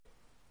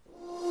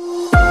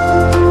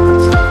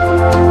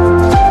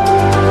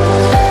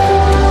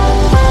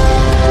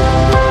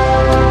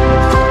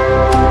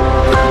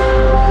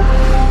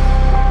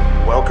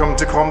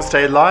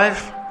Stay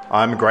Live.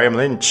 I'm Graham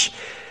Lynch.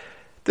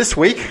 This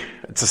week,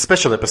 it's a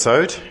special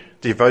episode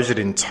devoted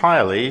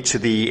entirely to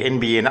the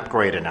NBN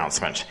upgrade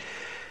announcement.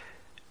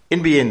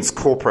 NBN's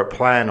corporate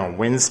plan on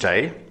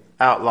Wednesday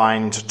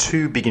outlined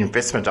two big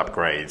investment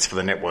upgrades for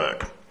the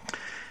network.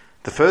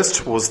 The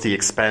first was the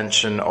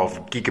expansion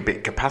of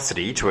gigabit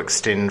capacity to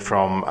extend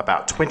from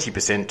about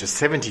 20% to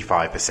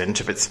 75%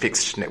 of its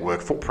fixed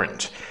network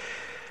footprint.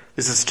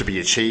 This is to be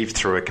achieved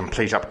through a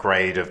complete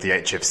upgrade of the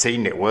HFC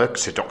network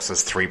to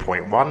DOCSIS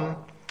 3.1,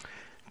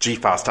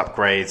 G-Fast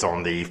upgrades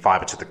on the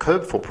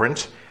fibre-to-the-curb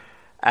footprint,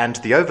 and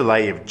the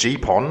overlay of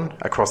GPON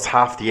across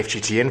half the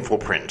FTTN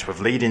footprint,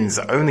 with lead-ins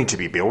only to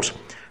be built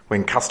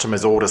when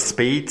customers order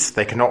speeds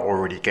they cannot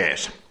already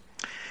get.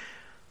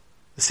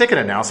 The second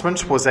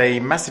announcement was a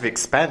massive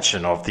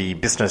expansion of the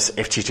business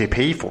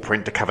FTTP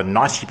footprint to cover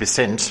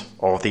 90%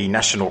 of the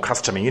national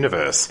customer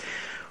universe,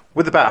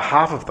 with about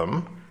half of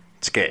them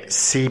to get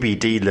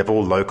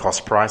CBD-level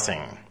low-cost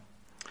pricing.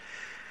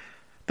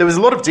 There was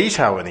a lot of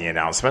detail in the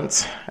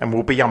announcements, and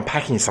we'll be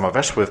unpacking some of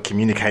it with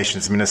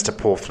Communications Minister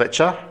Paul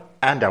Fletcher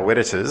and our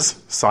editors,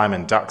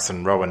 Simon Dux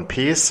and Rowan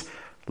Pearce,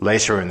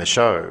 later in the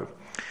show.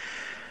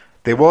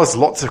 There was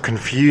lots of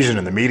confusion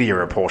in the media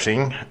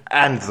reporting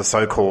and the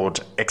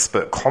so-called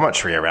expert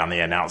commentary around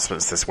the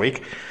announcements this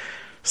week.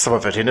 Some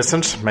of it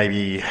innocent,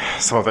 maybe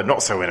some of it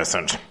not so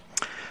innocent.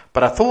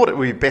 But I thought it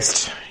would be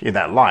best, in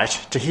that light,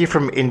 to hear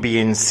from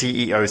NBN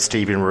CEO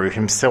Stephen Roux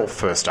himself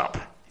first up,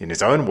 in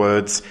his own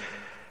words,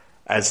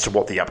 as to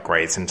what the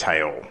upgrades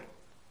entail.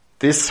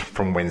 This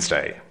from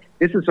Wednesday.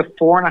 This is a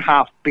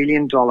 $4.5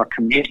 billion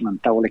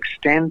commitment that will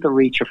extend the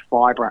reach of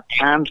fibre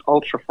and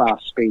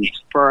ultra-fast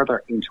speeds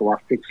further into our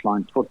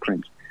fixed-line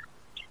footprint.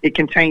 It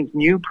contains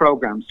new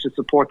programs to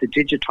support the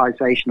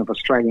digitisation of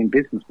Australian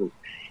businesses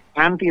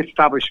and the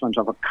establishment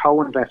of a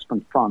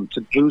co-investment fund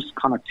to boost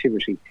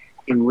connectivity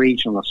in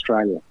regional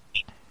Australia.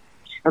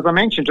 As I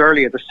mentioned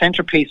earlier, the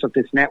centrepiece of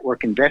this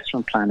network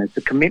investment plan is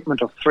the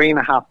commitment of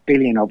 $3.5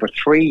 billion over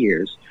 3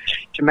 years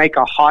to make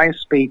our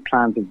highest speed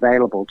plans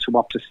available to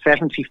up to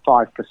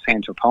 75%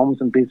 of homes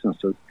and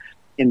businesses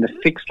in the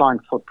fixed line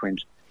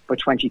footprint by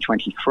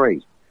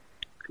 2023,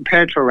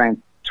 compared to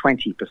around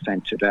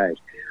 20% today.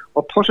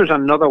 Or put it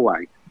another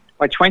way,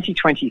 by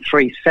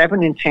 2023,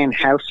 7 in 10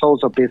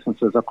 households or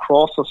businesses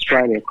across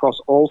Australia, across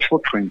all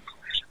footprints,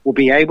 will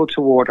be able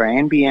to order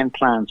NBN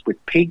plans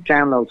with peak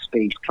download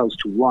speeds close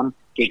to 1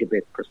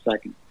 gigabit per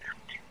second.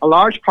 A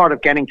large part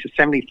of getting to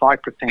 75%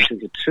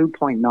 is a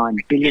 $2.9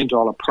 billion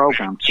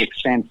program to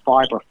extend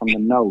fibre from the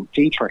node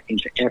deeper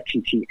into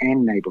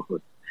FTTN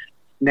neighbourhoods,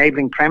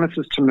 enabling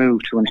premises to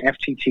move to an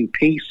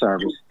FTTP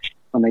service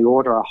when they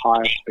order a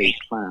higher speed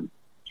plan.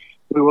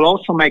 We will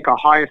also make our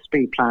higher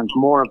speed plans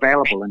more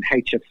available in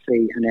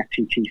HFC and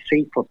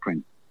FTTC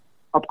footprints,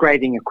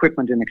 upgrading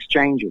equipment and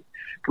exchanges,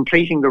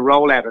 completing the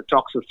rollout of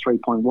DOCSIS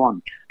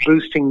 3.1,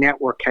 boosting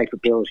network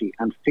capability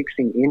and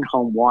fixing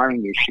in-home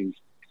wiring issues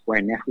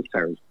where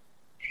necessary.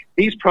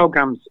 These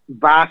programs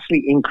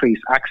vastly increase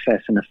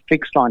access in a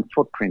fixed line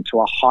footprint to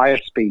our higher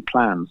speed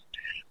plans,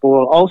 but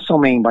will also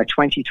mean by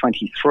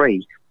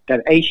 2023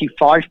 that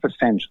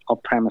 85%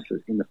 of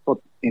premises in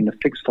the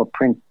fixed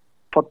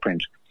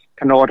footprint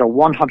can order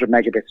 100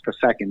 megabits per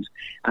second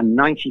and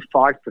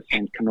 95%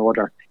 can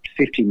order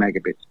 50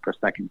 megabits per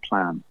second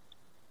plan.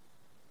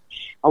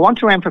 I want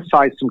to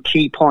emphasize some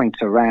key points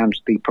around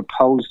the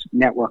proposed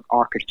network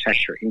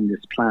architecture in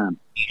this plan.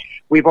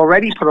 We've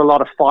already put a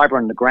lot of fibre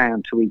in the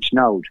ground to each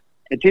node,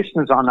 a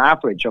distance on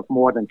average of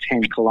more than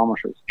 10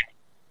 kilometres.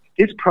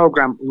 This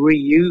program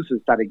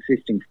reuses that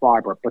existing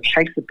fibre but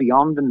takes it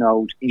beyond the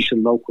node into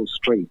local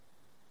streets.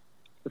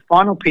 The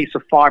final piece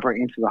of fibre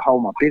into the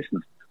home or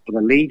business, or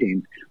the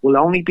lead-in, will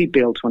only be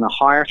built when a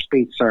higher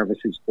speed service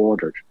is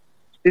ordered.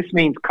 This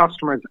means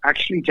customers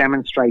actually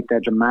demonstrate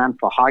their demand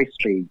for high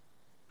speed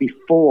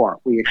before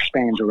we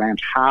expend around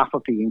half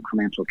of the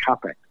incremental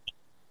capex.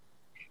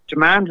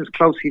 Demand is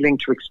closely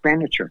linked to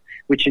expenditure,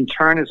 which in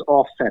turn is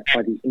offset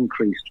by the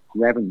increased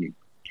revenue.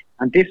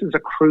 And this is a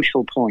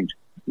crucial point.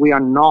 We are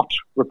not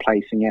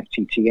replacing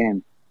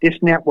FTTN. This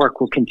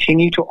network will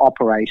continue to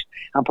operate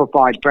and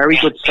provide very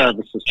good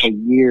services for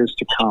years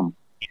to come.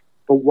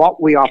 But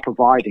what we are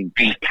providing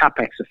in a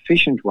capex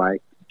efficient way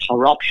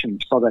are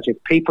options so that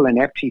if people in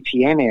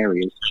FTTN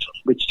areas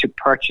wish to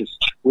purchase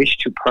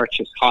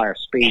higher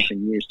speeds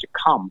in years to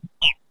come,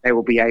 they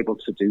will be able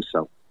to do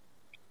so.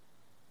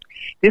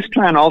 This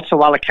plan also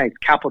allocates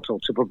capital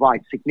to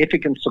provide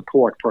significant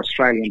support for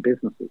Australian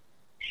businesses.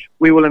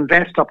 We will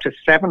invest up to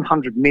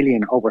 $700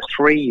 million over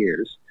 3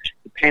 years,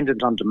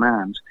 dependent on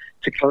demand,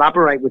 to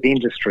collaborate with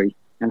industry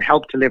and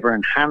help deliver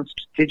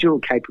enhanced digital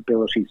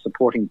capabilities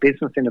supporting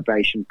business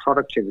innovation,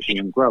 productivity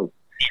and growth.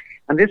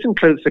 And this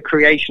includes the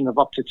creation of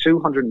up to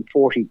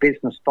 240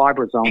 business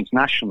fibre zones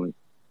nationally,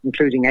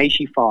 including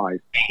 85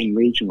 in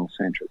regional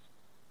centres.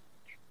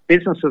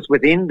 Businesses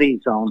within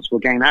these zones will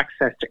gain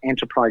access to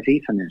enterprise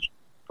Ethernet,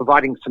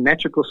 providing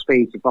symmetrical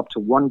speeds of up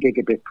to 1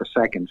 gigabit per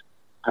second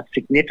at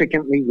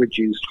significantly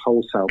reduced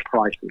wholesale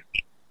prices.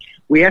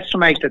 We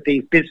estimate that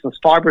these business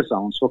fibre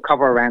zones will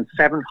cover around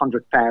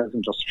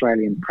 700,000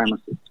 Australian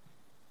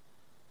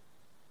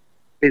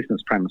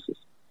business premises.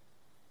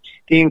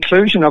 The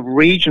inclusion of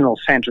regional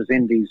centres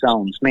in these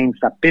zones means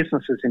that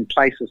businesses in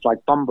places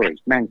like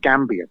Bunbury, Mount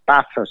Gambier,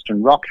 Bathurst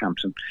and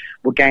Rockhampton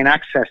will gain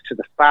access to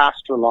the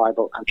fast,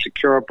 reliable and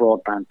secure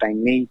broadband they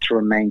need to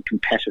remain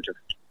competitive.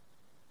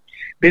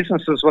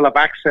 Businesses will have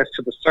access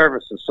to the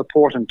services,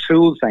 support and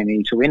tools they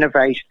need to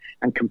innovate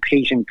and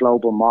compete in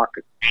global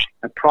markets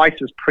at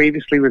prices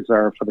previously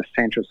reserved for the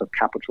centres of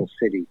capital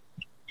cities.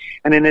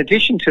 And in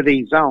addition to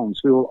these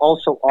zones, we will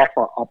also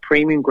offer our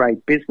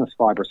premium-grade business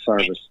fibre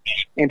service,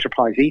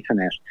 Enterprise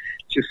Ethernet,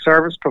 to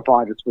service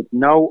providers with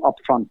no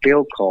upfront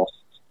build costs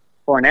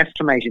for an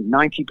estimated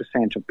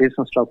 90% of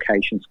business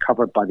locations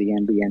covered by the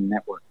NBN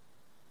network.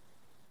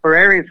 For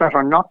areas that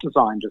are not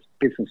designed as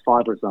business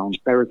fibre zones,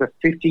 there is a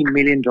 $50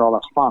 million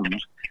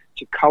fund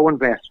to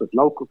co-invest with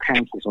local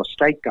councils or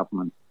state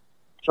governments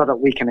so that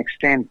we can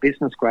extend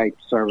business-grade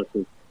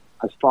services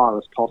as far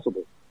as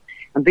possible.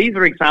 And these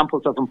are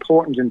examples of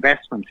important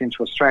investments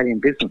into Australian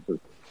businesses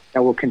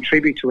that will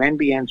contribute to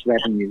NBN's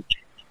revenue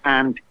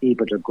and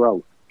EBITDA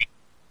growth.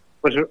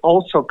 But it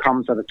also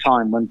comes at a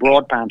time when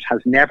broadband has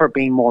never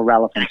been more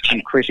relevant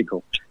and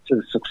critical to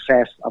the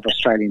success of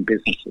Australian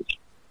businesses.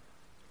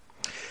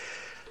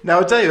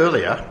 Now, a day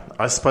earlier,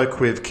 I spoke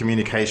with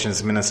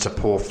Communications Minister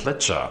Paul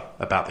Fletcher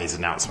about these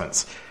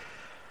announcements.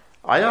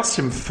 I asked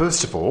him,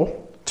 first of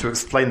all, to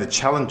explain the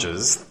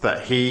challenges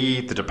that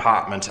he, the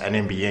department and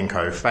NBN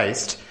Co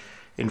faced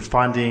in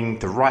finding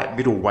the right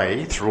middle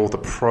way through all the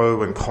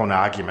pro and con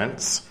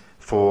arguments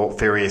for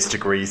various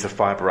degrees of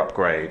fibre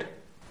upgrade.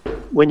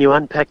 When you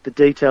unpack the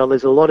detail,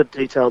 there's a lot of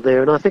detail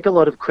there, and I think a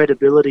lot of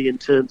credibility in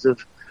terms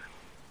of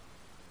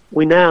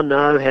we now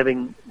know,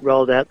 having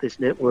rolled out this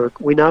network,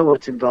 we know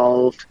what's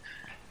involved,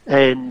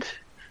 and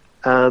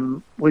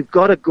we've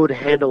got a good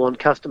handle on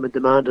customer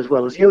demand as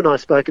well. As you and I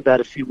spoke about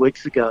a few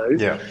weeks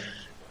ago,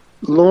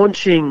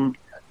 launching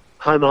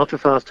Home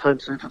Ultrafast, Home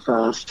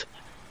Superfast,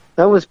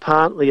 that was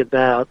partly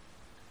about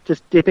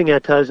just dipping our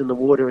toes in the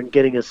water and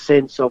getting a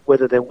sense of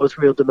whether there was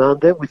real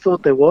demand there. We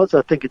thought there was.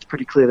 I think it's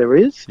pretty clear there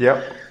is.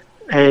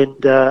 And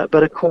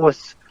but of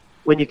course,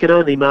 when you can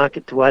only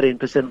market to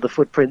 18% of the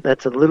footprint,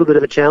 that's a little bit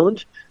of a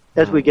challenge.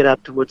 As we get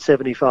up towards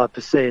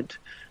 75%,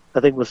 I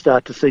think we'll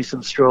start to see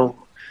some strong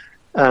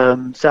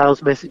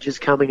sales messages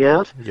coming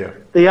out.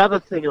 The other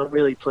thing I'm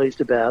really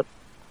pleased about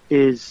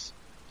is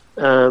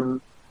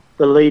the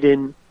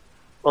lead-in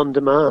on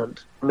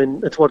demand. I mean,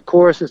 it's what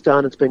Chorus has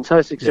done. It's been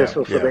so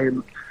successful for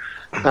them.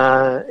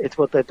 It's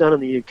what they've done in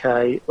the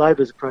UK.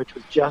 Labor's approach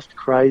was just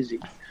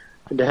crazy.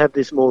 And to have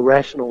this more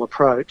rational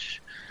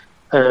approach,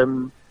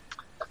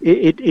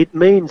 it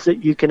means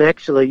that you can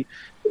actually,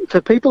 for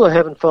people who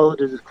haven't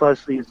followed it as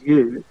closely as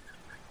you,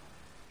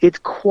 it's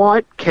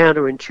quite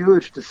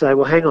counterintuitive to say,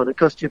 well, hang on, it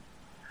cost you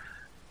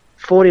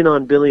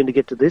 $49 billion to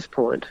get to this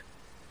point.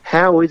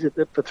 How is it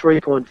that for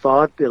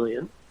 $3.5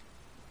 billion,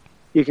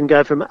 you can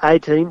go from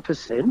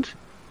 18%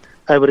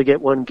 able to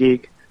get 1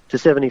 gig to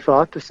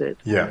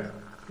 75%?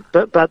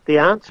 But the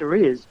answer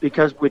is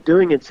because we're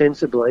doing it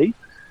sensibly,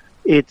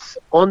 it's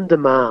on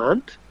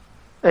demand,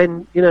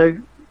 and, you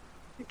know,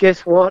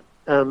 guess what,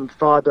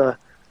 fibre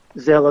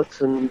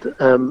zealots and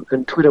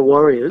Twitter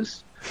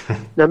warriors,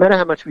 no matter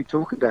how much we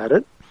talk about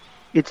it,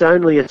 it's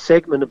only a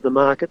segment of the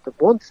market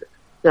that wants it.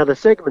 Now, the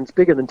segment's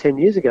bigger than 10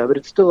 years ago, but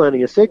it's still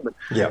only a segment.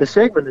 The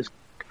segment is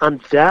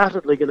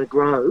undoubtedly going to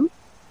grow,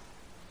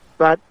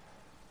 but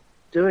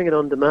doing it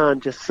on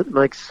demand just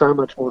makes so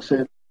much more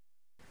sense.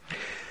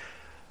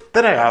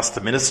 Then I asked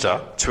the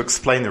Minister to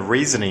explain the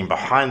reasoning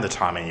behind the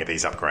timing of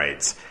these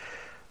upgrades.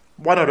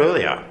 Why not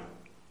earlier?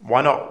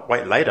 Why not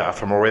wait later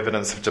for more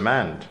evidence of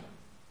demand?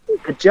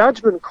 The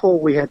judgment call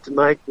we had to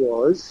make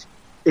was,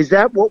 is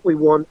that what we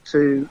want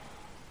to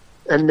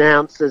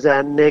announce as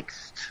our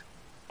next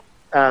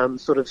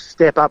sort of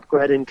step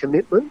upgrade in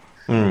commitment?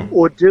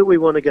 Or do we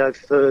want to go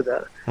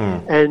further?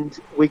 And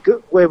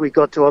where we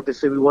got to,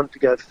 obviously, we wanted to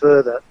go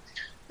further.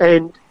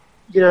 And,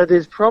 you know,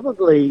 there's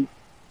probably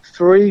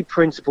 3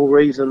 principal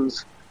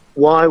reasons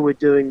why we're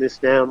doing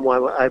this now and why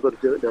we're able to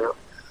do it now.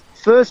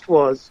 First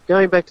was,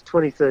 going back to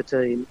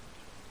 2013,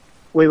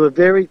 we were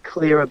very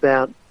clear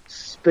about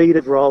speed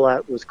of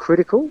rollout was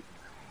critical,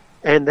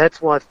 and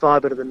that's why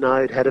fibre to the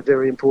node had a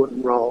very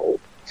important role.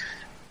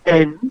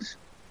 And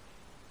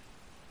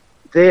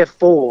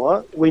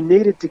therefore, we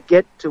needed to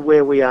get to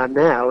where we are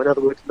now, in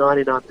other words,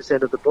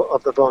 99%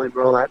 of the volume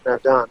rollout now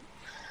done,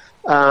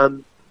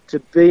 to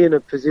be in a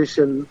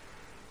position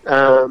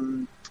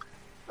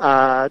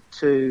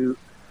to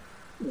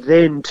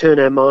then turn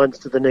our minds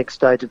to the next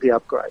stage of the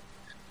upgrade.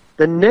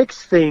 The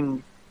next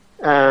thing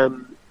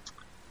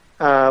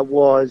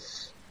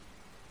was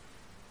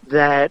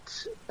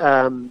that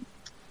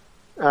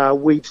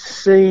we've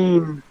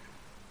seen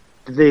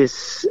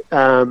this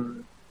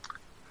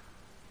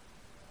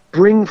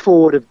bring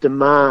forward of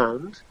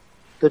demand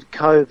that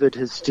COVID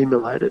has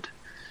stimulated.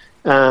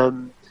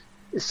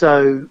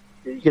 So,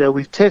 you know,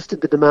 we've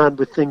tested the demand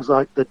with things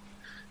like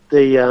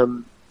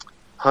the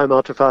home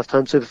ultrafast,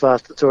 home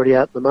superfast that's already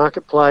out in the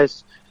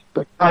marketplace.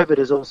 But COVID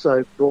has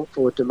also brought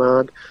forward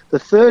demand. The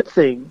third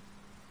thing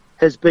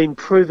has been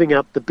proving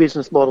up the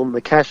business model and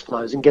the cash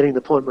flows and getting to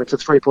the point where it's a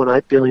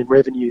 3.8 billion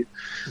revenue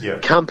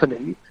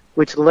company,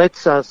 which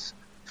lets us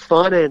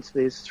finance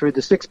this through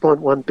the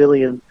 6.1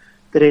 billion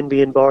that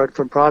NBN borrowed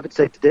from private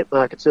sector debt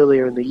markets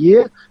earlier in the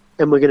year.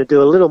 And we're going to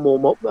do a little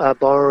more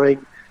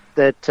borrowing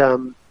that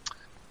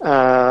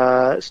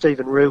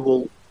Stephen Rue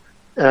will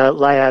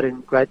lay out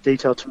in great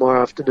detail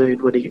tomorrow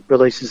afternoon when he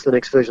releases the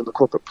next version of the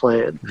corporate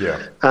plan.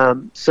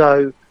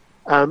 So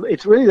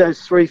it's really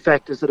those three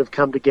factors that have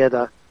come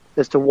together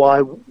as to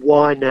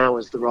why now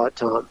is the right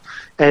time.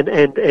 And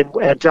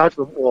our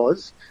judgment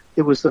was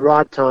it was the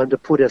right time to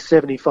put a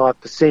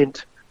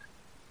 75%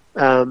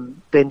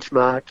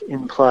 benchmark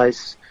in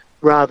place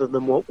rather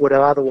than what would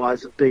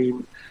otherwise have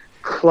been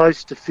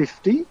close to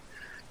 50,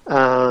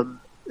 and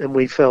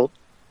we felt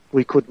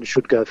we could and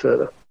should go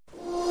further.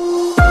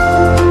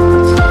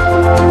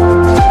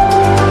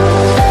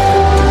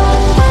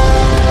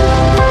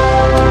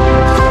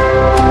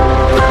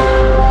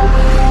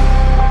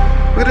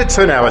 We're going to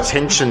turn our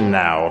attention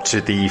now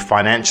to the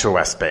financial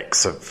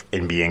aspects of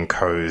NBN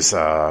Co's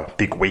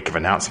big week of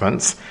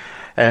announcements.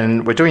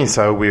 And we're doing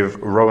so with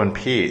Rowan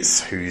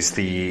Pearce, who's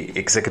the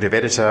executive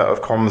editor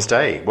of Comms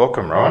Day.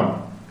 Welcome,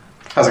 Rowan.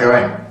 How's it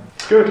going?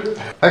 Good.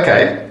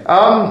 Okay.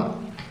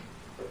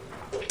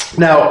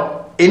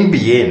 Now,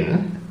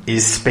 NBN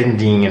is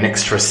spending an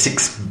extra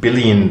 $6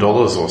 billion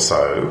or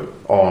so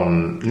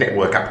on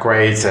network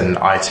upgrades and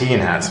IT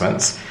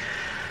enhancements,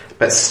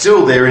 but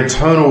still their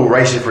internal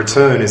rate of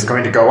return is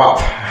going to go up.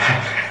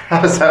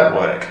 How does that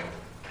work?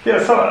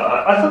 Yeah, so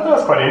I thought that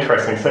was quite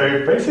interesting.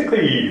 So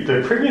basically,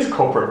 the previous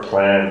corporate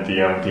plan, the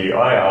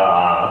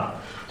IRR,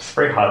 it's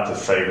very hard to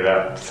say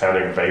without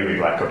sounding vaguely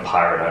like a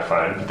pirate, I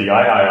find. But the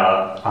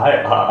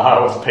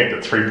IRR was pegged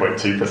at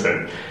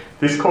 3.2%.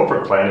 This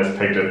corporate plan is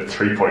pegged at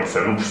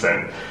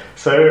 3.7%.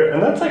 So,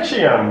 and that's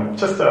actually,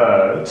 just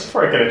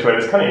before I get into it,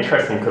 it's kind of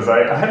interesting because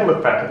I had a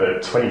look back at the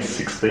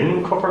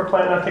 2016 corporate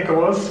plan, I think it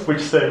was,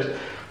 which said,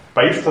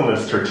 based on the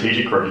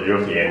strategic review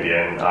of the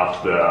NBN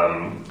after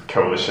the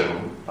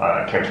coalition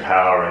came to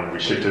power and we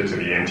shifted to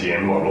the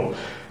NTN model,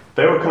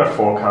 they were kind of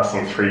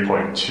forecasting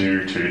 3.2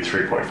 to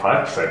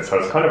 3.5%. So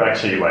it's kind of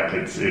actually like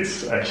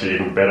it's actually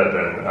even better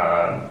than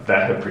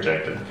that had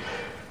projected.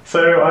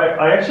 So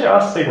I actually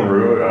asked Stephen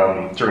Rue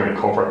during the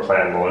corporate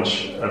plan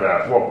launch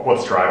about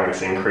what's driving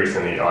this increase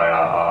in the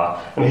IRR,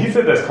 and he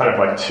said there's kind of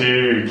like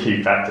two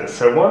key factors.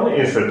 So one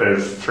is that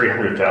there's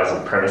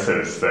 300,000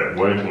 premises that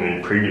weren't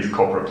in the previous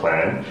corporate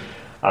plan,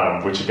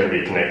 which are going to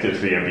be connected to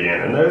the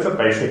NBN, and those are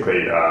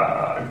basically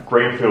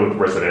greenfield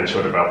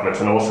residential developments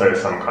and also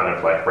some kind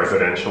of like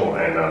residential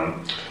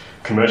and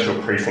commercial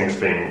precincts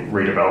being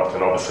redeveloped,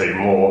 and obviously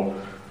more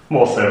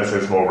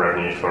services, more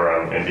revenue for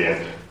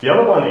NBN. The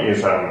other one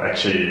is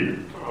actually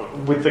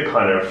with the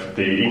kind of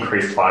the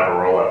increased fibre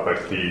rollout,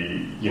 both the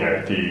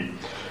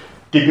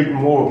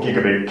more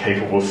gigabit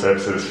capable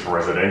services for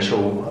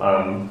residential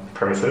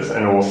premises,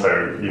 and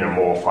also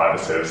more fibre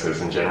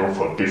services in general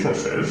for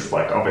businesses.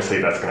 Like obviously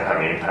that's going to have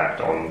an impact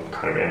on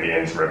kind of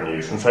NBN's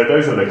revenues, and so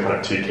those are the kind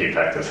of two key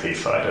factors he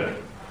cited.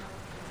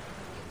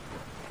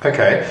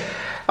 Okay.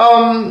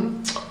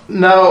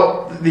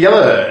 Now, the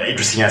other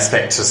interesting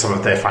aspect to some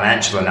of their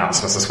financial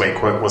announcements this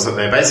week was that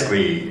they're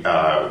basically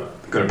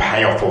going to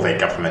pay off all their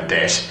government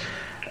debt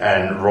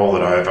and roll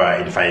it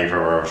over in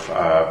favour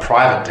of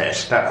private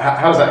debt. Now,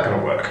 how's that going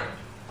to work?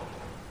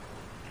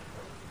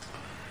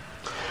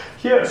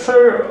 Yeah,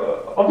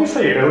 so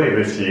obviously earlier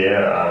this year,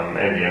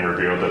 NBN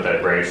revealed that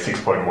they'd raised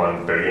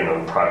 $6.1 billion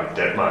on private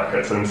debt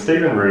markets, and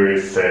Stephen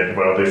Rue said,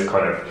 well, this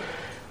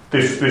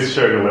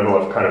showed a level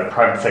of kind of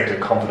private sector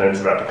confidence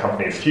about the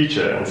company's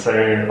future. And so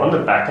on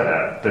the back of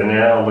that, they're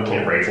now looking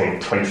at raising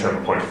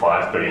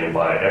 $27.5 billion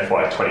by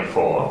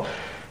FY24.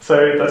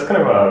 So that's going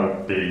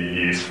to be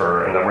used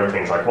for a number of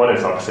things. Like one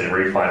is obviously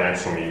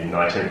refinancing the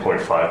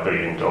 $19.5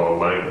 billion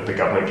loan that the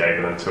government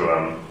gave them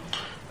to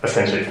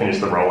essentially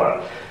finish the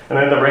rollout. And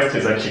then the rest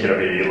is actually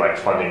going to be like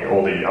funding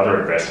all the other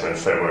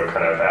investments that were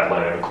kind of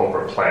outlined in the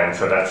corporate plan.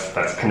 So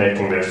that's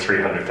connecting those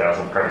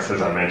 300,000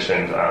 premises I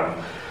mentioned.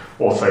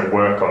 Also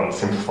work on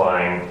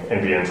simplifying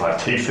NBN's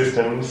IT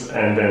systems,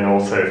 and then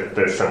also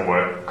there's some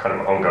work, kind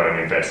of ongoing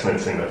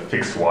investments in the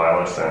fixed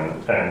wireless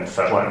and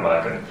satellite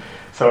market.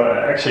 So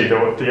actually the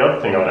other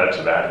thing I'd add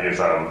to that is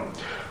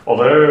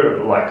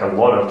although like a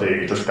lot of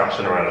the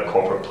discussion around the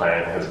corporate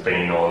plan has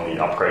been on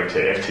the upgrade to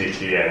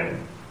FTTN,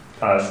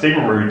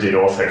 Stephen Rue did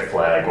also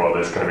flag, well,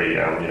 there's going to be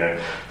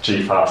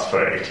GFast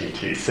for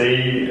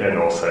FTTC and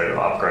also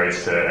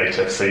upgrades to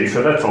HFC.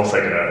 So that's also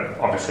going to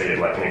obviously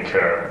like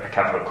incur a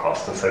capital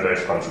cost, and so those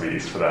funds will be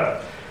used for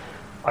that.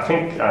 I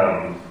think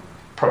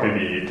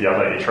probably the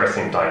other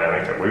interesting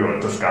dynamic that we were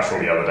discussing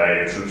the other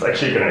day is it's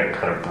actually going to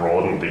kind of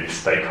broaden the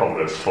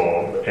stakeholders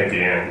for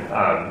NBN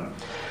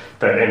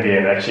that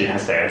NBN actually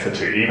has to answer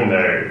to, even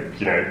though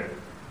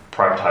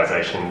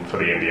privatisation for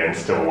the NBN is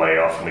still way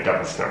off and the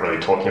government's not really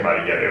talking about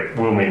it yet. It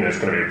will mean there's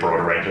going to be a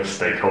broader range of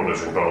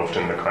stakeholders involved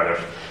in the kind of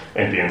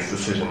NBN's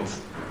decisions.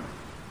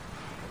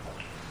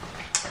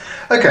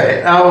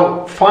 Okay,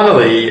 now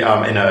finally,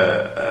 in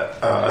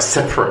a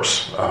separate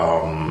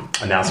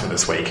announcement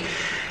this week,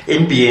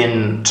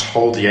 NBN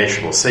told the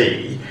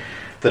ACCC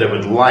that it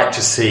would like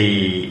to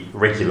see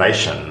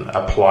regulation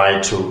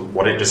applied to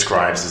what it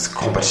describes as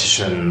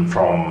competition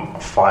from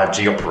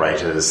 5G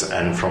operators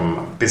and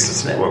from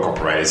business network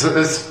operators.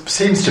 This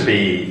seems to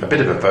be a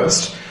bit of a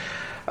first.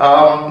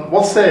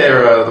 What's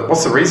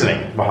the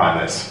reasoning behind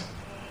this?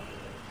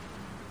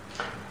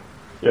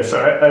 Yeah,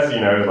 so as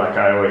you know, like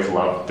I always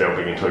love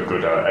delving into a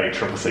good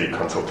ACCC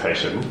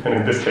consultation, and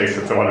in this case,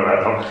 it's one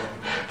about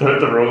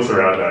the rules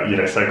around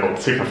so-called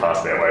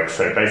super-fast networks.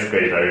 So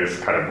basically, those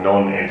kind of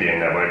non-NBN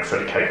networks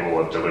that are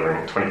capable of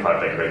delivering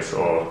 25 megabits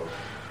or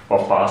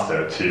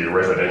faster to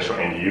residential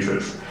end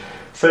users.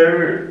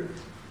 So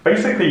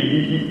basically,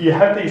 you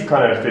have these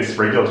kind of this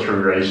regulatory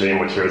regime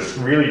which was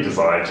really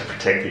designed to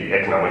protect the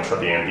economics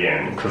of the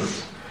NBN,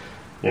 because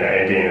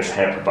NBN is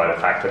hampered by the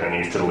fact that it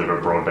needs to deliver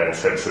broadband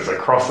services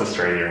across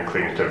Australia,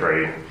 including to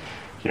very,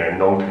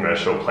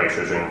 non-commercial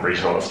places in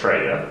regional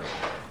Australia.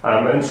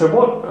 And so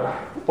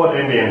what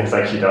NBN has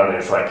actually done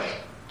is, like,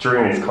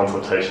 during these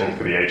consultations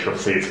with the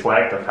ACCC, it's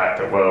flagged the fact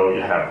that,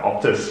 you have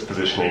Optus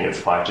positioning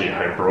its 5G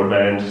home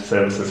broadband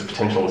service as a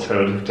potential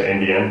alternative to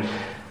NBN,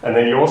 and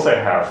then you also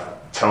have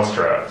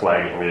Telstra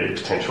flagging the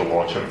potential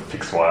launch of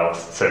fixed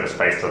wireless service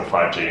based on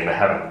 5G, and they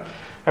haven't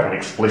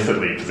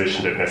explicitly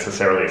positioned it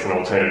necessarily as an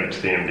alternative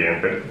to the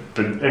NBN,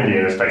 but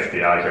NBN is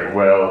basically arguing,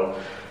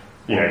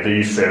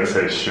 these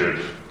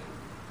services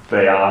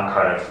they are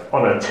kind of,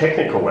 on a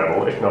technical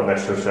level, if not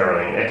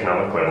necessarily an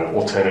economic level,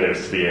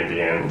 alternatives to the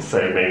NBN,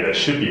 so maybe they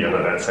should be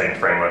under that same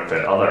framework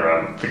that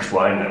other fixed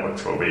line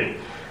networks will be.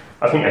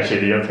 I think actually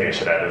the other thing I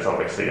should add is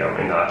obviously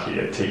Inaki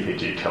at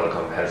TPG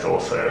Telecom has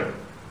also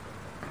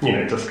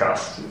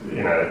discussed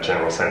in a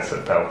general sense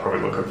that they'll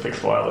probably look at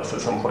fixed wireless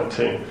at some point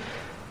too.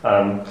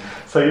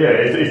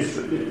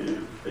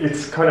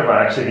 It's kind of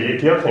actually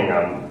the other thing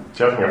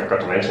I forgot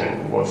to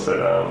mention was that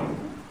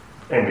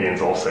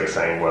NBN's also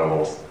saying,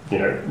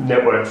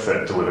 networks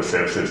that deliver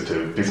services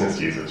to business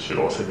users should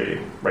also be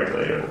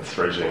regulated in this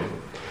regime.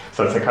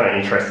 So it's a kind of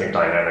interesting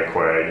dynamic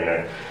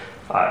where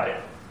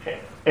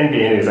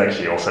NBN is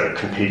actually also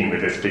competing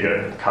with its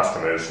bigger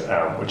customers,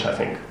 which I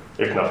think,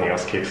 if nothing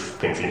else, keeps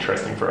things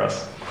interesting for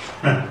us.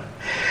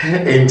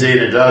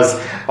 Indeed, it does.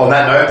 On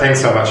that note, thanks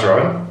so much,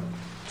 Rowan.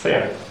 See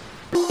ya.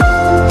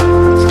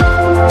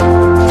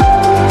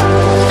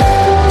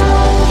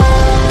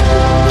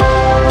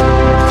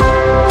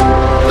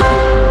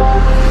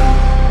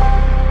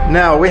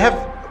 Now, we have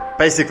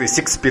basically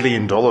 $6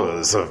 billion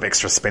of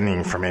extra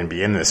spending from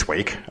NBN this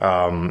week,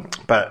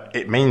 but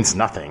it means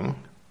nothing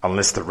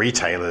unless the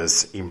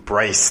retailers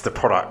embrace the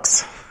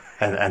products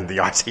and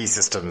the IT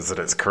systems that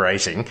it's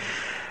creating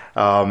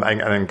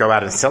and go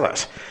out and sell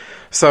it.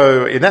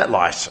 So in that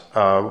light,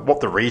 what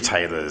the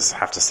retailers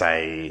have to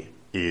say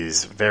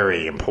is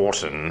very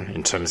important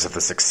in terms of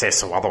the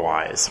success or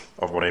otherwise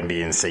of what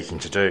NBN is seeking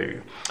to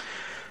do.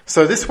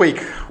 So this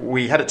week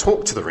we had a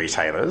talk to the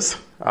retailers,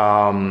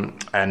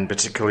 and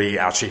particularly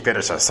our chief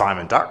editor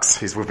Simon Dux,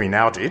 who's with me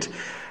now, did.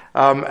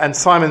 And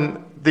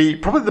Simon,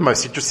 probably the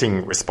most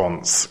interesting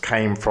response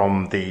came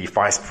from the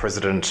Vice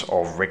President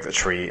of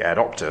Regulatory at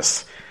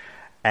Optus,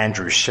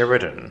 Andrew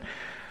Sheridan.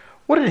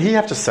 What did he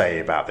have to say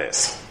about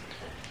this?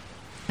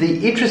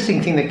 The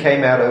interesting thing that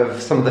came out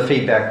of some of the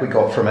feedback we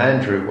got from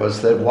Andrew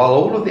was that while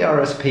all of the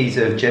RSPs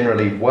have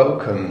generally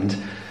welcomed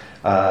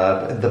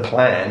the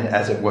plan,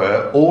 as it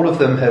were, all of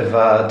them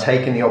have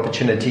taken the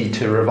opportunity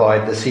to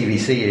revive the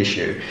CVC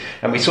issue.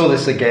 And we saw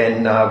this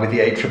again with the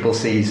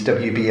ACCC's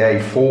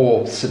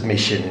WBA4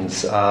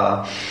 submissions.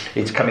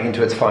 It's coming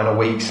into its final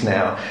weeks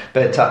now.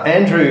 But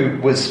Andrew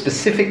was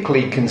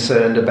specifically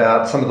concerned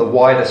about some of the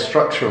wider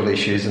structural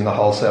issues in the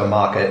wholesale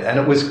market. And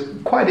it was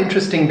quite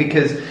interesting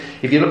because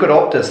if you look at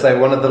Optus, they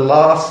were one of the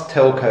last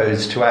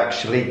telcos to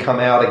actually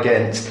come out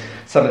against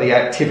some of the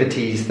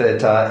activities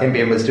that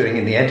NBN was doing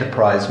in the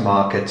enterprise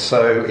market.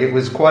 So it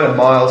was quite a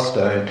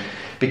milestone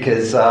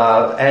because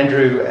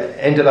Andrew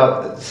ended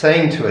up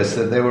saying to us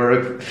that there were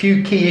a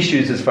few key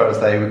issues as far as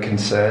they were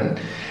concerned.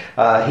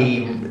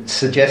 He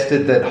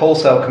suggested that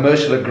wholesale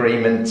commercial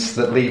agreements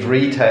that leave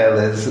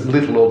retailers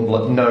little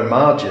or no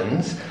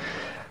margins,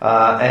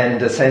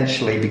 and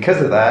essentially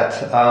because of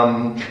that,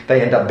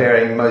 they end up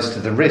bearing most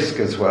of the risk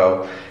as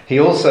well. He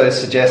also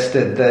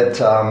suggested that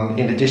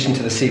in addition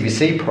to the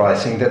CVC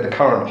pricing, that the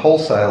current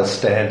wholesale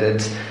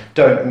standards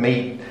don't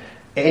meet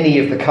any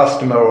of the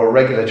customer or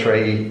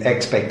regulatory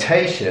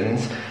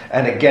expectations.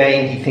 And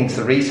again, he thinks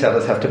the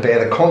resellers have to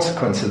bear the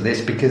consequence of this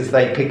because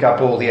they pick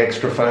up all the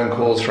extra phone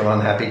calls from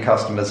unhappy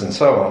customers and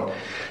so on.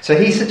 So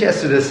he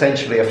suggested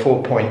essentially a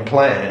 4-point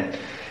plan.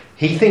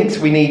 He thinks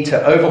we need to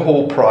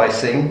overhaul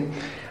pricing.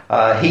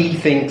 He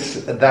thinks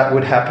that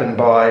would happen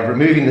by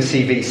removing the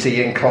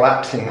CVC and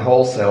collapsing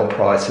wholesale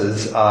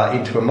prices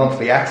into a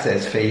monthly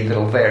access fee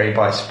that'll vary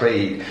by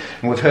speed.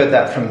 And we've heard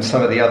that from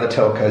some of the other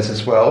telcos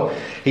as well.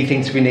 He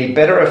thinks we need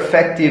better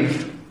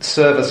effective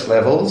service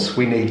levels,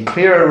 we need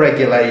clearer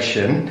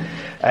regulation,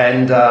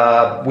 And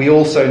we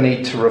also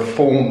need to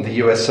reform the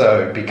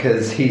USO,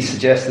 because he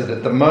suggested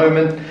at the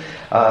moment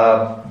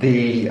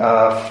the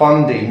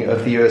funding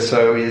of the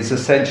USO is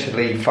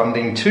essentially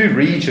funding 2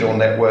 regional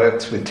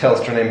networks with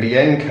Telstra and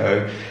NBN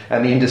Co,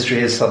 and the industry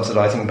is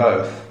subsidising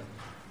both.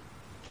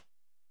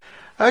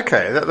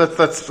 Okay,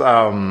 that's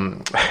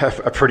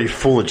a pretty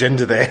full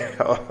agenda there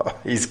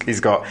he's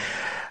got.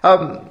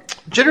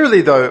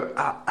 Generally, though,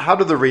 how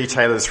do the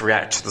retailers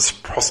react to this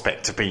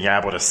prospect of being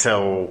able to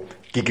sell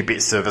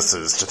gigabit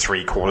services to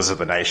 3/4 of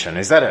the nation?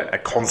 Is that a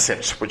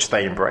concept which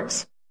they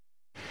embrace?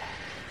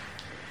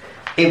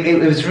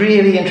 It was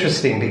really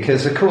interesting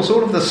because, of course,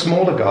 all of the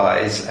smaller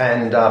guys,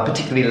 and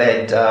particularly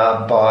led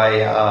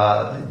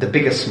by the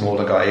biggest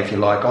smaller guy, if you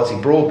like,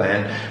 Aussie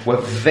Broadband, were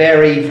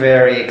very,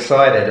 very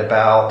excited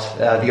about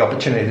the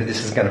opportunity that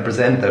this is going to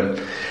present them.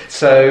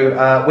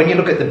 So when you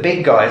look at the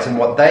big guys and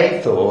what they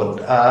thought,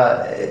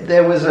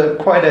 there was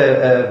quite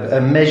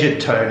a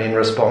measured tone in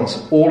response.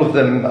 All of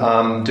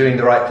them doing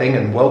the right thing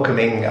and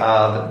welcoming,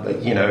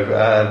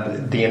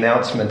 the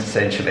announcement,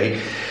 essentially.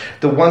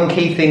 The one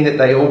key thing that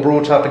they all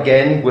brought up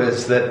again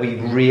was that we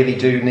really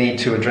do need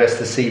to address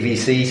the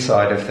CVC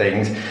side of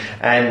things.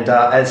 And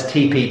as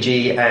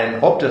TPG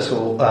and Optus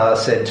all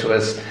said to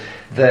us,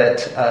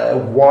 that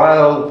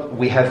while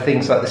we have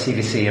things like the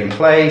CVC in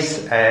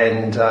place,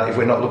 and if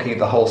we're not looking at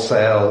the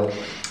wholesale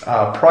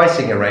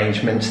pricing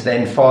arrangements,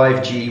 then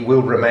 5G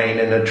will remain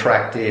an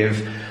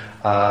attractive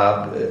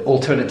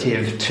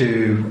alternative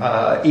to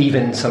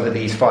even some of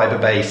these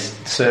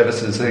fibre-based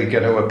services that are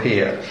going to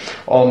appear.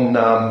 On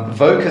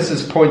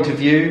Vocus's point of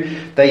view,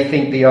 they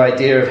think the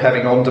idea of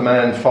having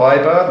on-demand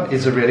fibre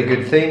is a really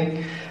good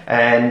thing,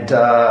 and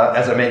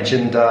as I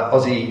mentioned,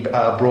 Aussie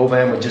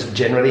Broadband were just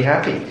generally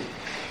happy.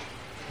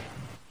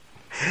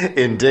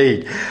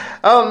 Indeed.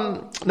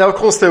 Now, of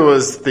course, there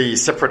was the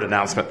separate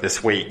announcement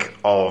this week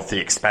of the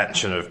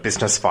expansion of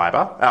business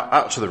fibre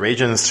out to the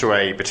regions to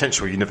a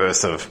potential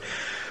universe of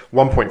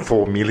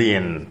 1.4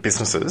 million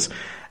businesses,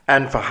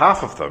 and for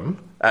half of them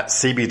at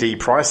CBD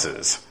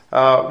prices.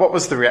 What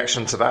was the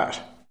reaction to that?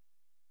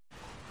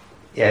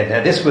 Yeah,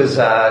 now this was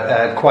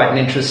quite an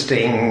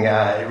interesting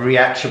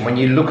reaction when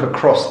you look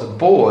across the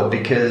board,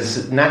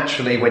 because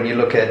naturally when you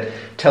look at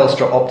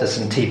Telstra, Optus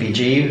and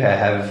TPG, who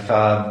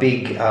have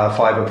big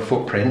fibre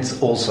footprints,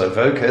 also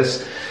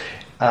Vocus,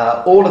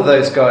 all of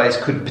those guys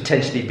could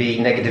potentially be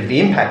negatively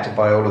impacted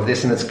by all of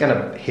this, and it's going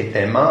to hit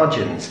their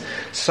margins.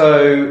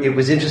 So it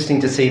was interesting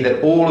to see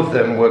that all of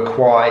them were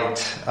quite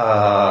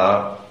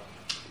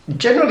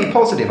generally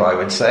positive, I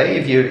would say,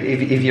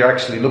 if you're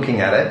actually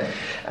looking at it.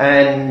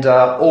 And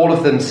all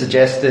of them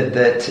suggested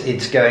that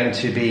it's going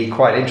to be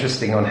quite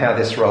interesting on how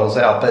this rolls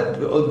out. But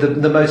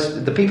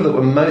the people that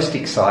were most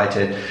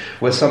excited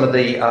were some of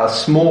the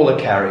smaller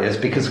carriers,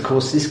 because of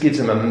course this gives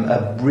them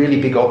a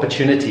really big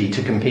opportunity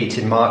to compete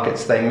in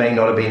markets they may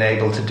not have been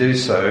able to do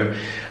so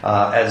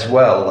as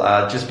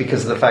well, just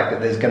because of the fact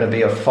that there's going to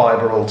be a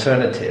fibre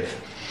alternative.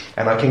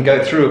 And I can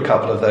go through a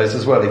couple of those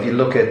as well. If you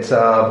look at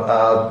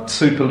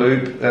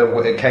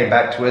Superloop, it came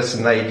back to us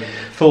and they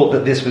thought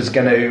that this was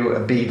going to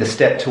be the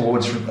step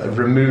towards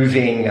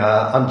removing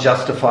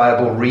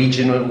unjustifiable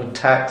regional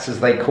tax,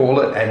 as they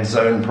call it, and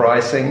zone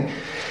pricing.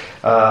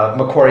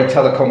 Macquarie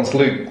Telecom's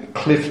Luke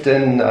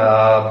Clifton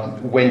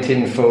went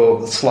in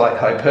for slight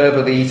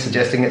hyperbole,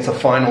 suggesting it's a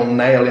final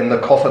nail in the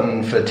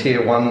coffin for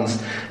Tier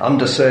 1's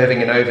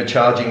underserving and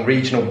overcharging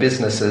regional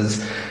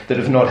businesses that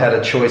have not had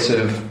a choice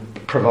of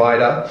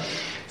provider.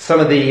 Some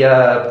of the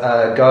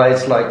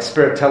guys like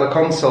Spirit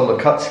Telecom, Sol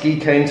Lukutsky,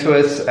 came to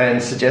us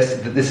and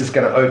suggested that this is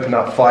going to open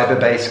up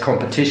fibre-based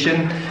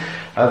competition.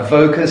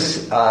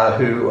 Vocus,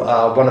 who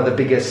are one of the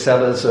biggest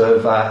sellers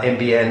of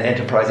NBN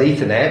Enterprise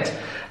Ethernet,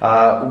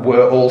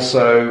 were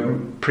also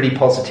pretty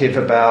positive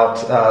about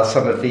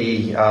some of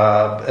the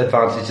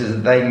advantages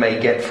that they may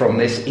get from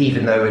this,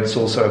 even though it's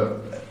also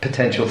a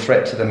potential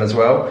threat to them as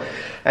well.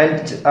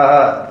 And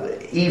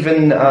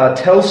even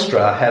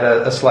Telstra had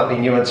a slightly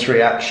nuanced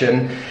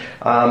reaction.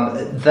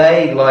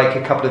 They, like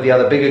a couple of the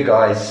other bigger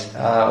guys,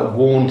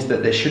 warned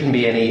that there shouldn't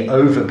be any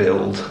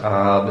overbuild.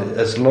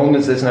 As long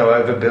as there's no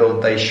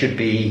overbuild, they should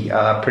be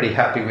pretty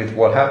happy with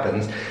what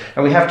happens.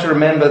 And we have to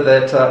remember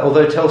that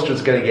although Telstra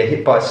is going to get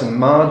hit by some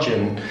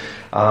margin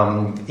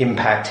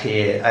impact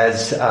here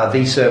as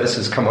these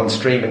services come on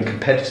stream and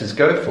competitors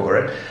go for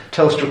it,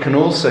 Telstra can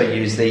also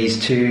use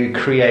these to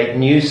create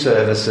new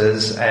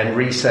services and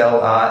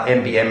resell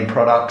NBN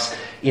products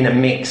in a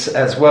mix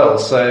as well.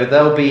 So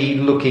they'll be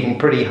looking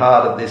pretty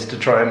hard at this to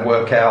try and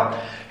work out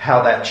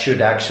how that should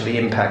actually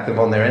impact them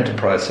on their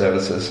enterprise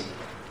services.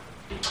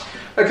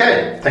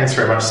 Okay, thanks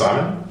very much,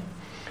 Simon.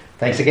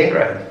 Thanks again,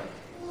 Graham.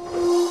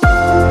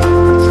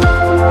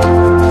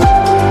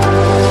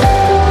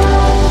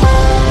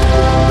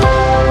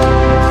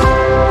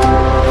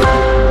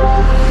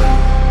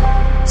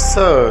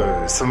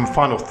 So, some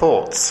final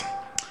thoughts.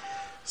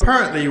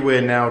 Apparently,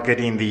 we're now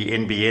getting the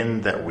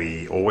NBN that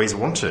we always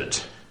wanted.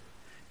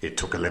 It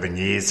took 11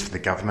 years for the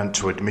government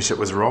to admit it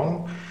was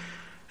wrong,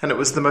 and it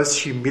was the most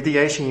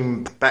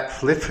humiliating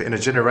backflip in a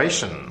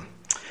generation.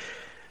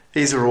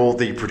 These are all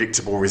the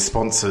predictable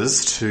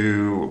responses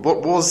to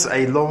what was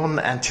a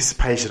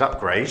long-anticipated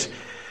upgrade,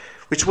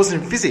 which was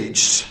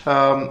envisaged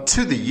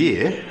to the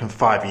year,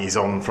 5 years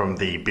on from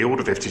the build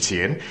of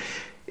FTTN,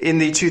 in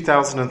the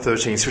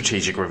 2013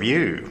 Strategic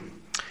Review.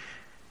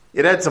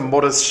 It adds a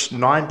modest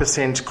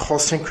 9%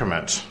 cost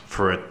increment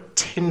for a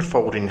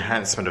tenfold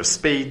enhancement of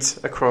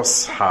speeds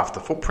across half the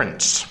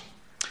footprint.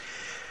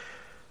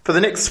 For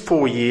the next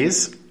 4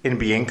 years,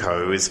 NBN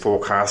Co is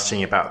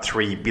forecasting about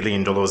 $3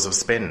 billion of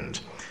spend,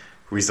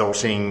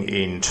 resulting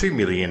in 2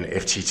 million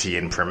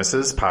FTTN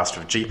premises passed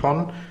with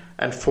GPON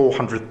and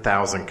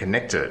 400,000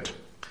 connected.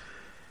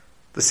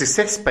 The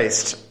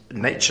success-based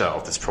nature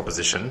of this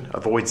proposition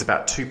avoids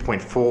about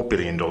 $2.4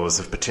 billion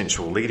of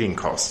potential lead-in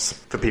costs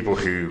for people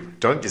who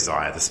don't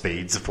desire the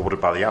speeds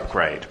afforded by the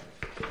upgrade.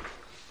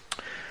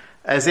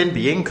 As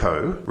NBN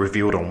Co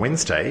revealed on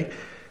Wednesday,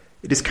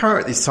 it is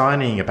currently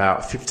signing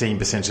about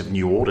 15% of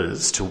new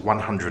orders to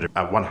 100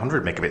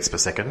 megabits per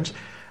second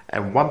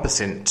and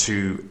 1%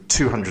 to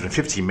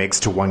 250 megs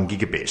to 1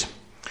 gigabit.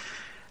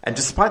 And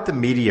despite the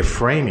media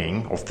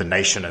framing of the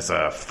nation as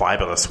a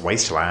fibreless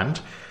wasteland,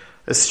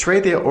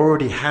 Australia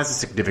already has a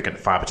significant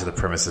fibre to the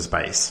premises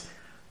base,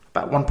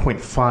 about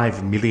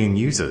 1.5 million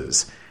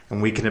users,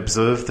 and we can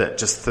observe that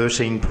just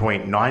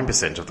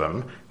 13.9% of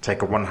them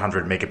take a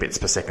 100 megabits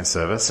per second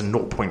service and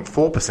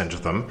 0.4%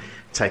 of them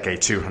take a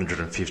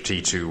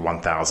 250 to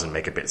 1000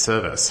 megabit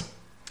service.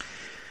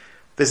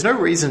 There's no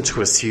reason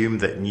to assume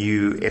that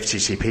new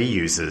FTTP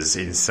users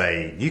in,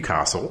 say,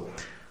 Newcastle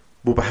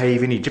will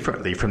behave any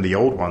differently from the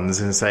old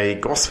ones in, say,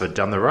 Gosford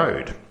down the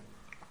road.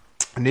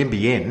 And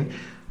NBN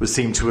would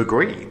seem to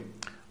agree,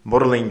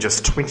 modelling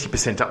just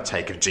 20%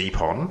 uptake of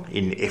GPON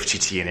in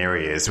FTTN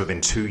areas within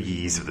 2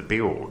 years of the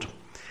build.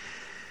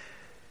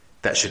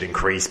 That should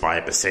increase by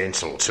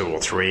 1% or 2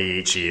 or 3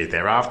 each year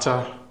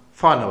thereafter,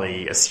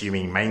 finally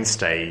assuming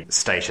mainstay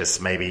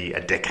status maybe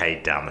a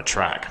decade down the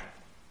track.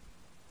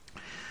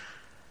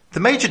 The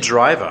major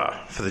driver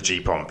for the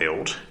GPON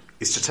build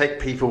is to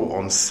take people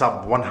on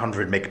sub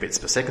 100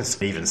 megabits per second,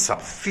 even sub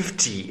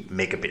 50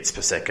 megabits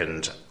per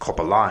second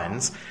copper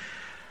lines,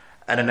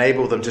 and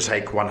enable them to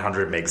take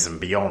 100 megs and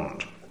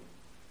beyond.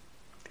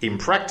 In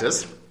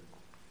practice,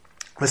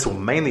 this will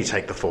mainly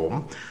take the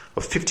form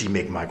of 50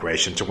 meg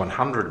migration to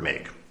 100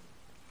 meg.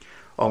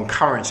 On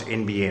current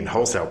NBN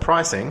wholesale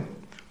pricing,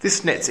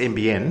 this nets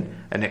NBN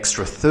an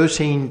extra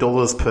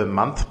 $13 per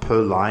month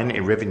per line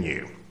in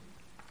revenue.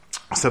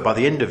 So by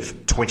the end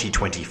of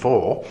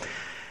 2024,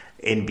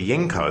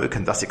 NBN Co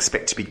can thus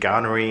expect to be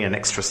garnering an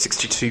extra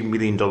 $62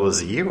 million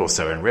a year or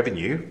so in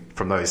revenue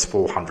from those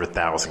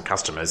 400,000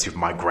 customers who've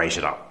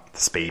migrated up the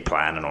speed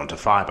plan and onto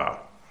fibre.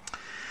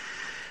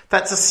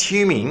 That's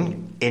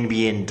assuming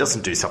NBN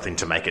doesn't do something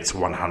to make its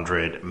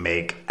 100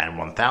 meg and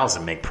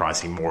 1000 meg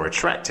pricing more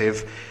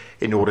attractive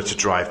in order to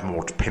drive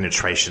more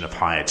penetration of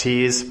higher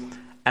tiers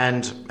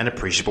and an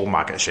appreciable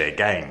market share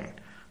gain,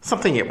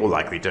 something it will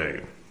likely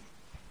do.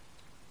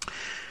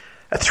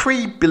 A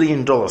 $3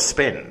 billion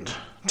spend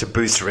to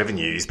boost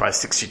revenues by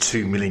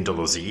 $62 million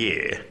a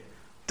year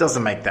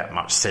doesn't make that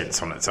much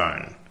sense on its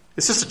own.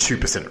 It's just a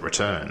 2%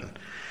 return.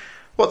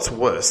 What's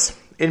worse,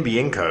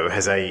 NBN Co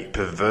has a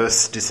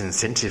perverse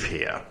disincentive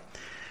here.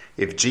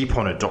 If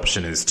GPON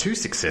adoption is too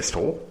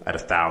successful at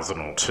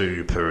 1,000 or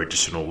 2 per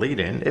additional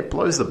lead-in, it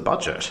blows the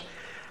budget.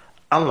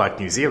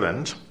 Unlike New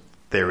Zealand,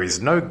 there is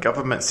no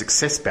government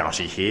success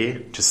bounty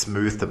here to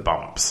smooth the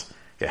bumps.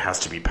 It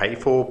has to be paid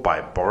for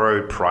by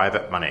borrowed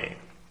private money.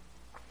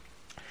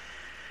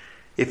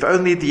 If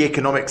only the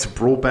economics of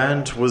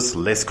broadband was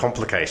less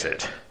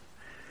complicated.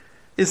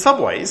 In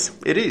some ways,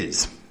 it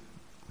is.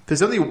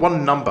 There's only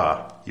one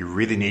number you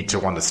really need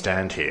to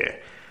understand here,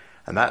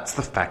 and that's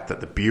the fact that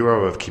the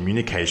Bureau of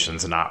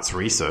Communications and Arts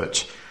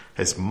Research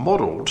has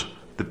modelled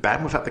the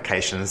bandwidth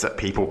applications that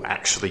people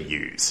actually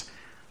use,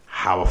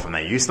 how often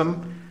they use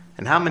them,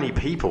 and how many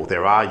people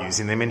there are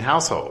using them in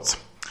households.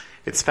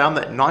 It's found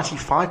that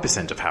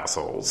 95% of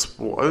households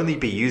will only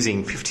be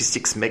using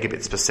 56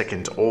 megabits per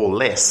second or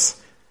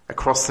less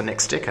across the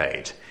next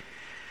decade.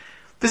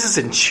 This is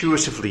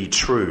intuitively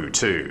true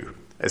too,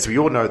 as we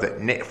all know that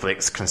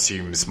Netflix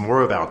consumes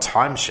more of our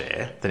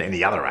timeshare than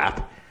any other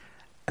app,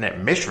 and it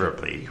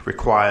measurably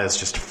requires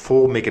just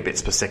 4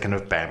 megabits per second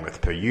of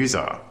bandwidth per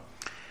user.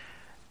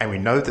 And we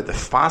know that the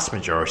vast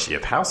majority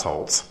of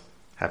households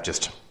have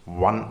just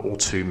 1 or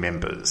 2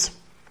 members.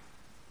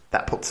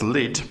 That puts a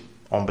lid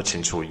on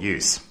potential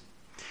use.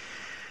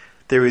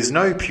 There is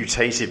no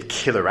putative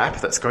killer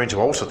app that's going to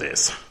alter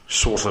this,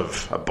 short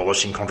of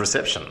abolishing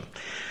contraception.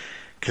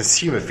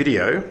 Consumer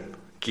video,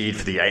 geared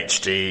for the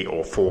HD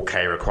or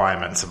 4K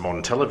requirements of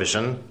modern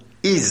television,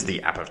 is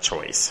the app of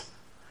choice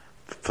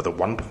for the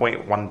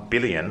 1.1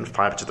 billion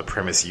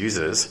fibre-to-the-premise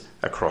users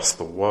across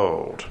the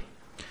world.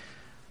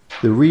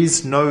 There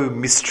is no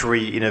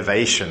mystery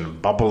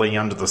innovation bubbling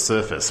under the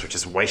surface which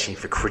is waiting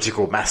for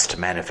critical mass to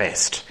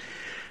manifest.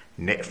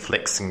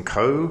 Netflix and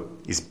Co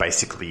is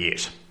basically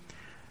it.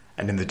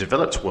 And in the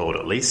developed world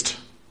at least,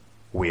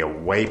 we are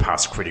way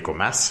past critical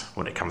mass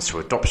when it comes to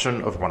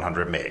adoption of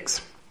 100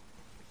 megs.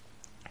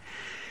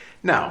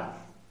 Now,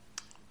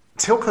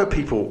 telco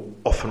people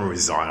often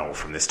resile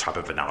from this type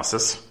of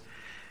analysis.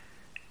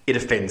 It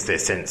offends their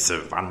sense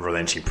of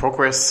unrelenting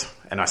progress,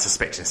 and I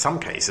suspect in some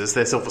cases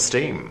their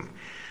self-esteem.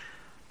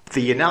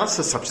 The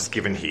analysis I've just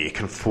given here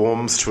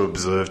conforms to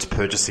observed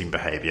purchasing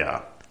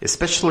behaviour,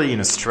 especially in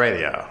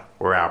Australia,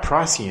 where our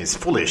pricing is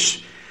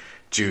foolish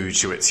due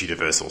to its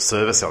universal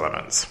service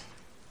elements.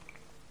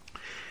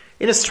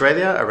 In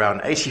Australia,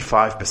 around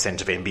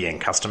 85% of NBN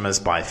customers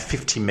buy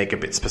 50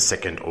 megabits per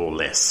second or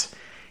less.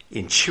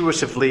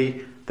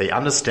 Intuitively, they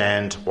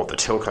understand what the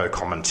telco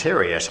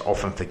commentariat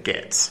often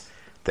forgets,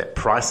 that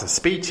price and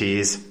speed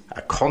tiers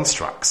are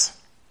constructs,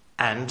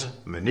 and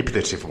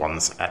manipulative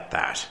ones at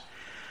that.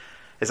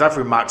 As I've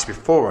remarked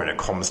before in a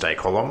Comms Day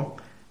column,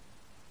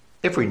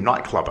 every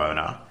nightclub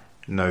owner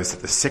knows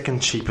that the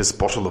second cheapest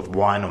bottle of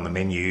wine on the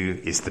menu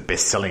is the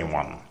best-selling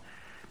one,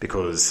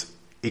 because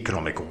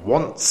economic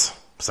wants,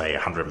 say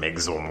 100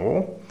 megs or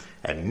more,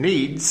 and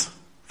needs,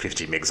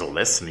 50 megs or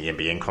less in the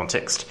NBN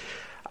context,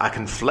 are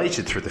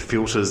conflated through the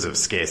filters of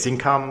scarce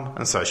income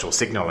and social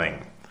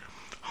signalling.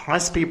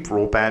 High-speed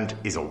broadband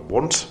is a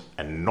want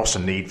and not a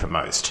need for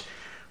most,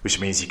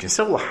 which means you can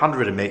sell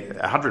 100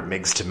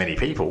 megs to many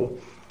people,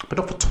 but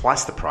not for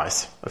twice the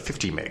price of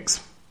 50 megs.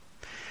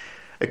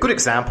 A good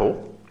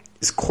example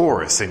is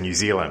Chorus in New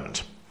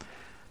Zealand.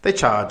 They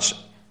charge,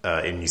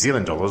 in New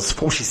Zealand dollars,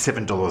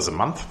 $47 a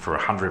month for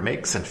 100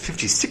 megs and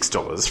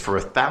 $56 for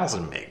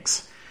 1,000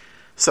 megs.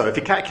 So if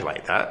you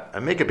calculate that, a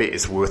megabit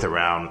is worth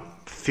around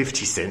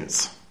 50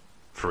 cents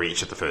for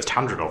each of the first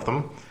 100 of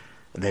them,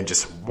 and then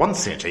just 1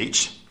 cent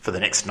each for the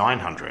next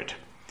 900.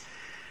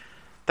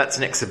 That's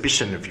an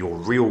exhibition of your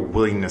real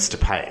willingness to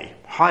pay,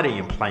 hiding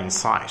in plain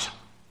sight.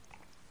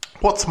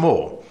 What's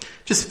more,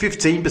 just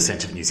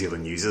 15% of New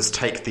Zealand users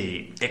take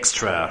the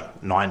extra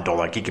 $9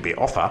 gigabit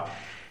offer,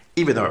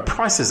 even though it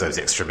prices those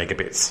extra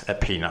megabits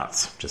at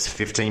peanuts, just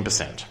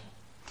 15%.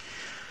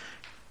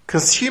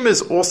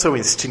 Consumers also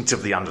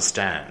instinctively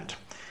understand,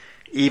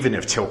 even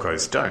if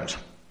telcos don't,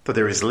 that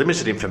there is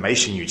limited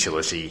information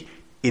utility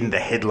in the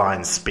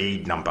headline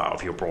speed number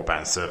of your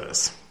broadband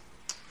service.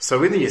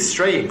 So in the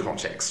Australian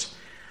context,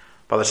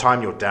 by the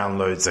time your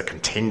downloads are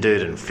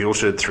contended and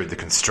filtered through the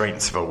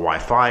constraints of a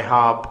Wi-Fi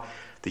hub,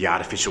 the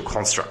artificial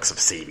constructs of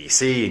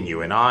CVC and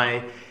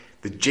UNI,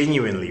 the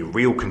genuinely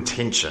real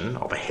contention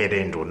of a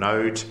head-end or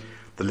node,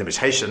 the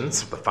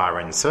limitations of the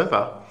far-end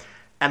server,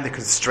 and the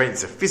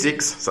constraints of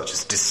physics, such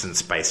as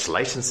distance-based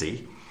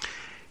latency,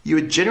 you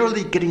are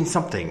generally getting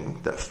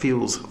something that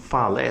feels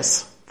far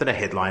less than a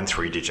headline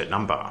 3-digit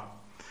number.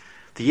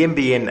 The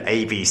NBN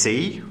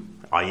AVC,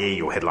 i.e.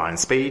 your headline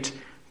speed,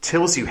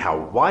 tells you how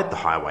wide the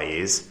highway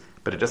is,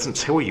 but it doesn't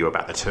tell you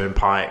about the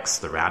turnpikes,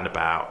 the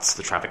roundabouts,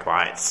 the traffic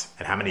lights,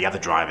 and how many other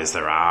drivers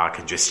there are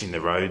congesting the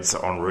roads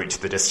en route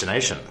to the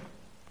destination.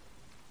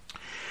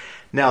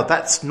 Now,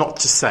 that's not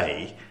to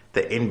say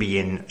that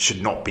NBN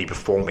should not be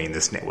performing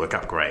this network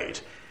upgrade.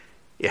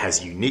 It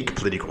has unique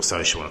political,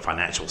 social, and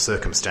financial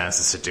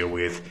circumstances to deal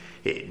with.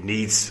 It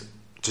needs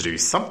to do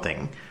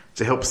something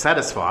to help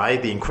satisfy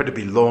the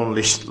incredibly long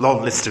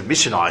list of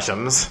mission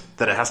items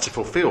that it has to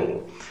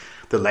fulfill.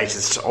 The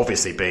latest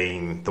obviously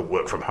being the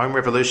work from home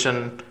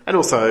revolution and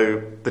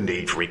also the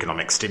need for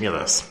economic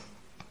stimulus.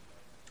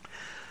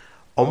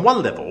 On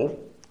one level,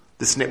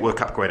 this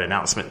network upgrade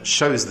announcement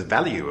shows the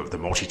value of the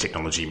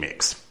multi-technology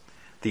mix.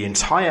 The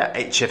entire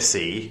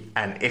HFC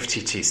and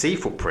FTTC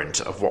footprint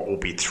of what will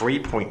be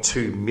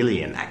 3.2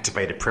 million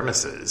activated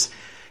premises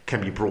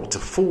can be brought to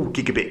full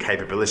gigabit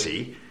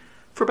capability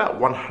for about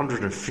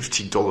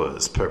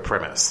 $150 per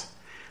premise.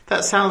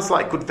 That sounds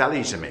like good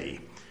value to me,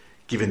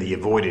 given the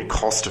avoided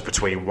cost of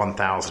between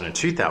 $1,000 and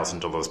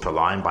 $2,000 per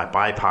line by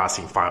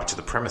bypassing fibre to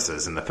the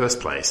premises in the first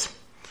place.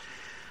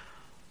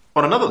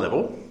 On another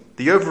level,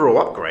 the overall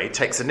upgrade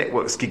takes a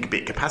network's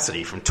gigabit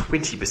capacity from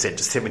 20%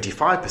 to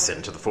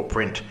 75% of the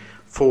footprint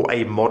for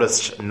a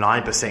modest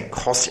 9%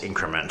 cost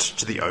increment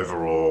to the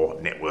overall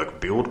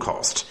network build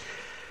cost.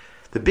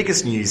 The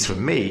biggest news for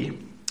me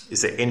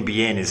is that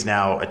NBN is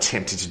now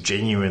attempting to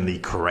genuinely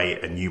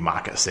create a new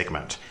market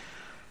segment.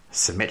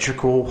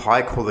 Symmetrical,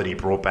 high-quality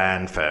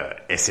broadband for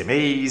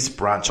SMEs,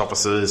 branch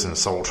offices and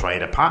sole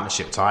trader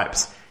partnership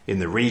types in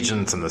the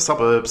regions and the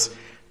suburbs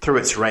through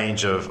its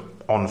range of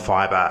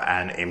on-fibre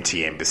and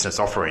MTN business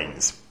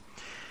offerings.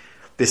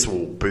 This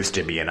will boost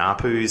NBN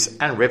ARPUs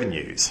and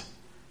revenues,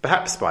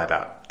 perhaps by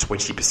about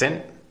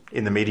 20%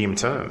 in the medium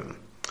term.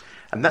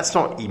 And that's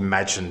not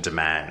imagined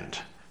demand.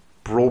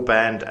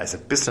 Broadband as a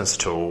business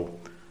tool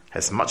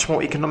has much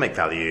more economic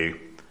value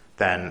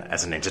than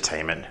as an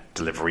entertainment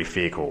delivery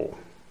vehicle.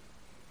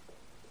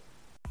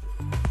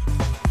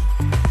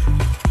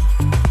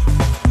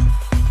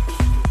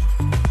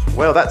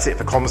 Well, that's it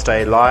for Comms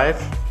Day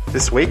Live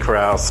this week for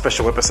our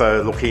special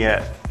episode looking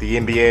at the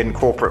NBN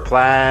corporate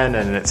plan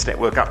and its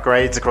network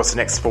upgrades across the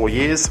next 4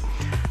 years.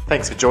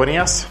 Thanks for joining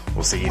us.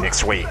 We'll see you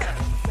next week.